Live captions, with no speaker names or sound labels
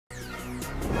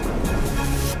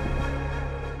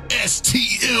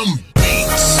STM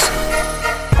Beats.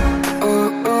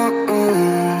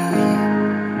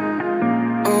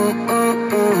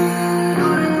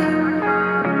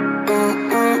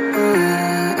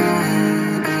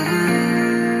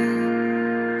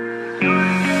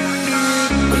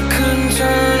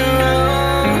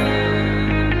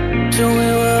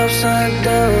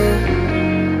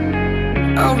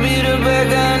 I'll be the bad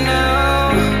guy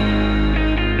now,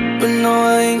 but no,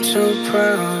 I ain't too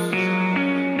proud.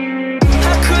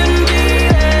 I couldn't be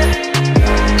there,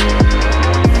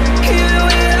 even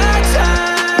when I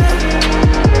tried.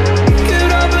 You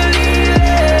don't believe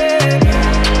it.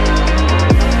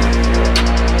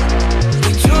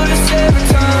 We do this every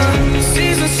time. The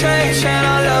seasons change and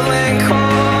our love went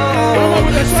cold.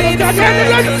 Fade to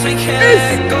black 'cause we can't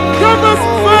let go. Gama's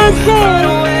first goal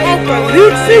of the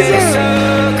league season.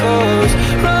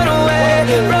 Run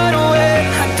away,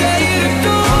 I dare you to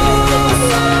go.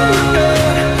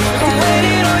 I'm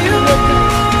waiting on you.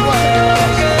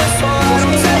 Guess what? I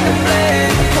don't take the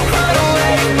blame. Run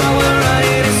away, but we're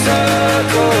running in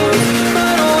circles.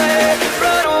 Run away,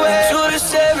 do this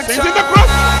every time. Sends it across.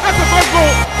 That's the first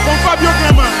goal from Fábio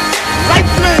Gama. Right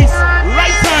place,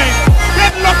 right time.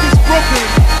 Deadlock is broken.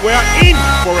 We are in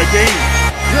for a game.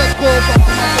 Great goal from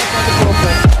the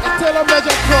goalkeeper. Tell a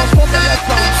major cross from the left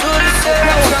side.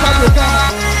 That was Fábio Gama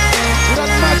with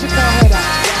that magical header.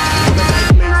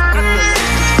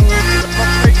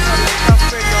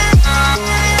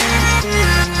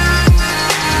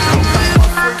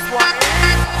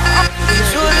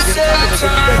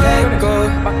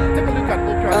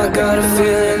 I got a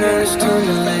feeling that it's time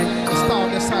to let go. Star on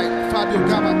the side, Fábio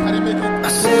Gama, can he make it? I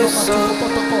said so.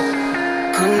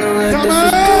 I know that Gama! this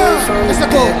is good from It's the a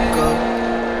goal. get-go.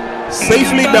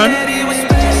 Safely done.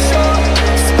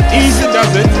 Easy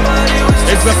does it.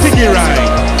 It's a piggy ride.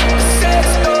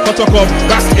 Kotoko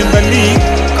back in the league.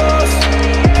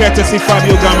 Courtesy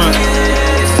Fábio Gama.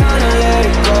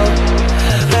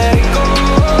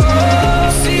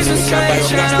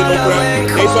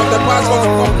 It's on the pass for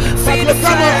Fábio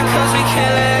Gama.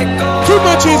 2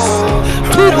 matches,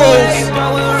 2 goals.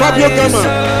 Fábio Gama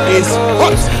is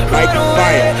hot like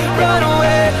fire.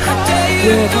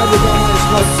 Yeah, Fábio Gama is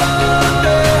hot.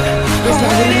 This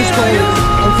time when he's calling,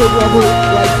 I'm favorable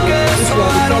right foot. This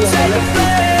one is not on the left foot.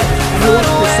 And he wants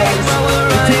the size.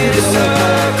 He took it in the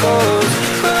left hand.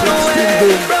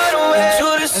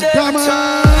 And Gama!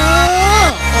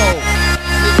 Oh,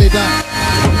 neatly done.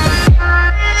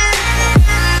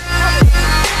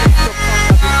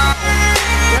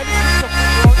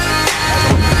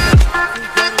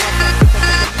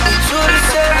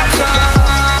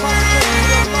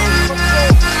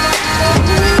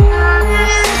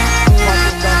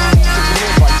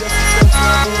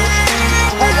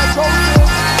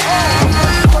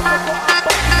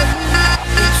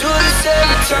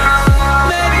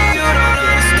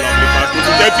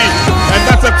 And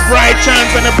that's a bright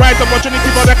chance and a bright opportunity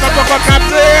for the Kotoko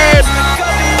captain.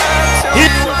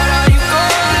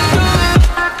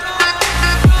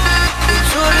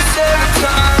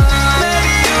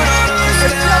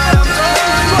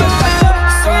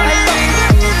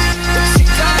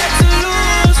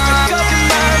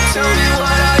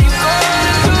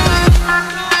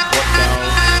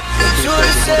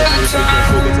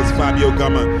 This is Fábio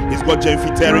Gama. He's got Jenfi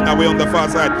tearing away on the far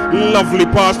side. Lovely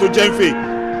pass to Jenfi.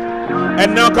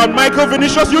 And now can Michael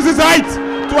Vinicius use his height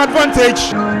to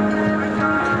advantage?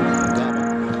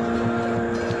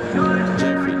 You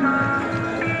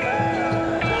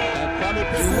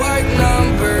work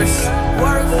numbers,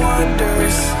 work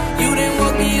wonders. You didn't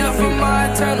woke me up from my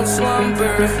eternal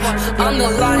slumber. I'm the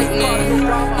lightning,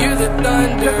 you're the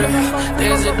thunder.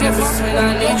 There's a difference between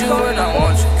I need you and I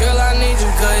want you. Girl, I need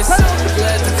you, cause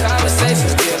let the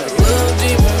conversations get a little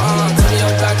deeper. Tell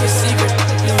your back is secret.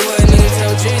 You wouldn't even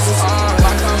tell Jesus. I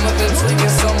come up and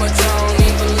tweaking so much, I don't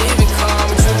even believe it.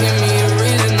 But you give me a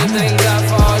reason to thank God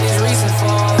for all these recent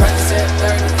falls. I said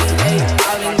 38,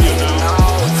 I've been getting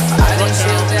old. I didn't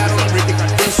chill down,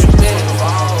 this you been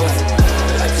involved.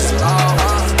 Like it's long,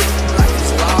 like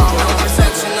it's long.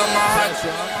 Reflection on my heart,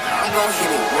 I'm gon'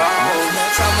 hit it wrong.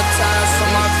 Traumatized from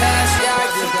my past, yeah, I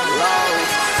get lost.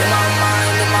 In my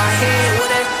mind, in my head, where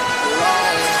they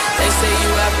belong. They say you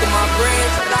after my brain,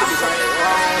 but I heard it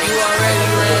wrong. You already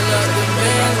ran up the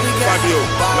bands, we got Fábio,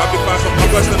 lovely pass from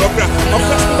Augustin Okra.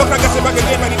 Augustin Okra gets it back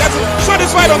again, and he does it. Shot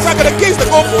is wide on target against the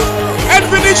goal post. And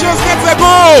Vinicius gets the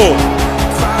goal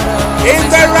in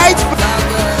the right.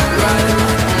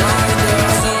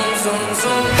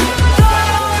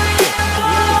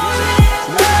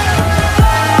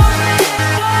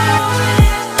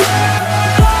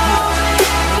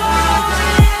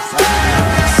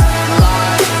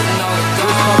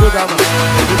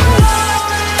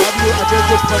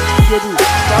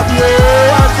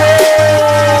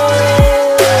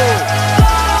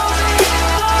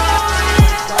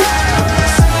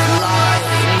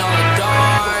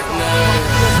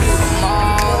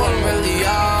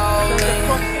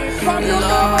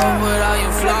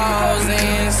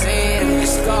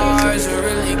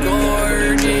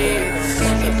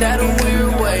 That a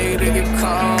weird way to get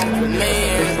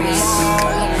complimented.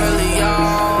 I'm really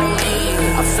all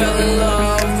in. I fell in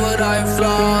love, but I have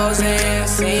flaws and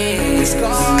sin. The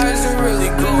scars are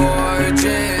really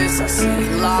gorgeous. I see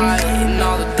light in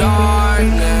all the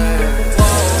darkness.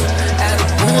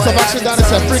 Minutes of action down, it's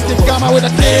a freaking Gama with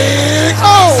a kick.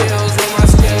 Oh! My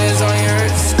skin is on your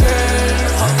skirt.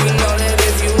 Hope you know that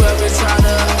if you ever try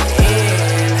to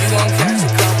end, you gon' catch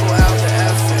a couple out the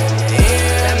effort.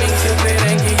 Let me clip it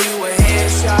and give you a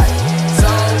headshot. So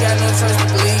I don't got no choice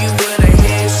but to leave you with a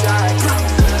headshot.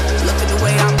 Look at the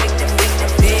way I make that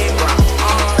big rock.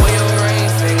 Where your ring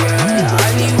finger, I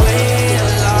need red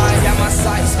light. Got my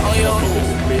sights on your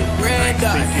red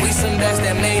dot. We some best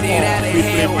that made it out of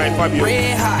hell.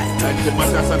 Red hot.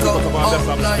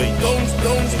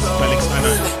 Felix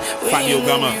Anna, Fábio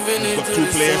Gama. He's got two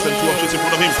players and two options in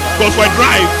front of him. Goes for a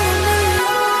drive.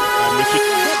 And Richard.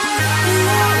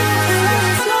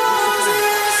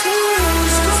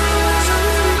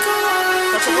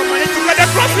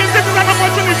 This is an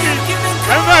opportunity.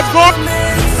 And that's good.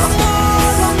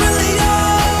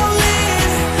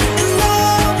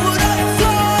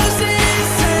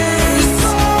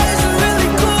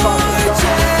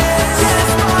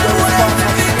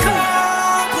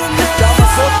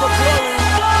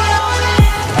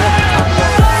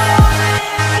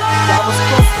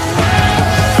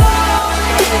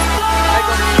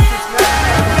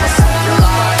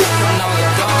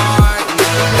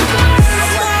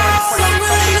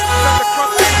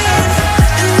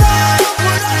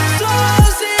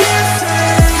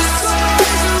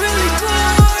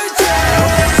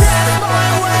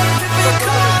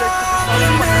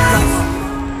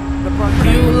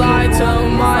 You lied to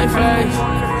my face,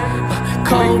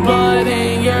 cold blood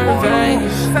in your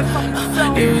veins.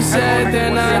 You said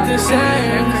they're not the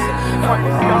same.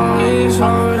 All these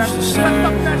words the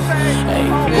same.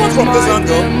 Good from this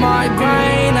angle. My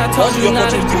brain, I told you not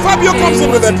to do Fábio comes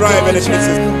in with a drive and it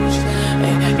misses.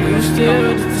 You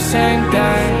still did the same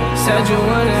thing. Said you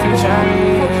wouldn't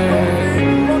change.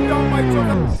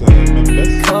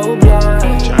 Cold blood.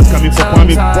 Chance coming for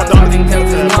Fábio.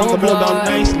 Brought the ball down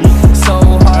nicely. So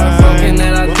heartbroken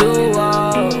that I do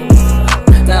up.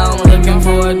 Now I'm looking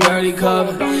for a dirty cup.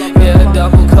 Yeah, a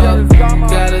double cup.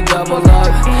 Got a double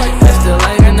up. That still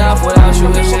ain't enough without you.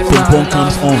 It's just not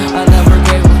enough. I never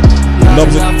gave up.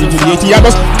 Loves it into the 80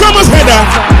 yards. Gama's header.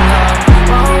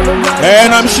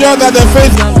 And I'm sure that the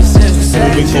faith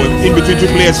moving forward in between two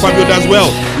players. Fábio does well.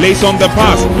 Lays on the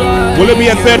pass. Will it be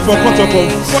a third for Kotoko?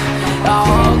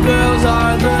 All girls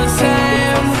are the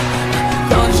same.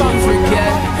 Don't you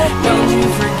forget. Don't you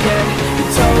forget. You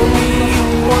told me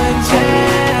you wouldn't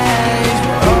change.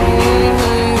 Cold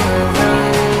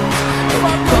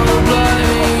blood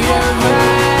in your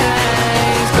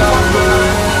veins. Cold blood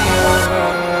in your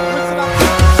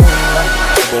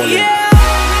veins. Yeah.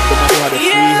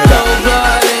 Cold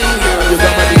blood in your veins.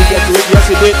 Yes,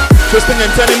 he did. Twisting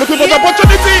and turning, looking for the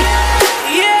opportunity.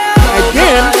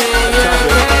 Again.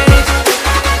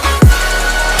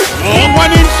 Long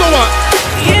one in Soa.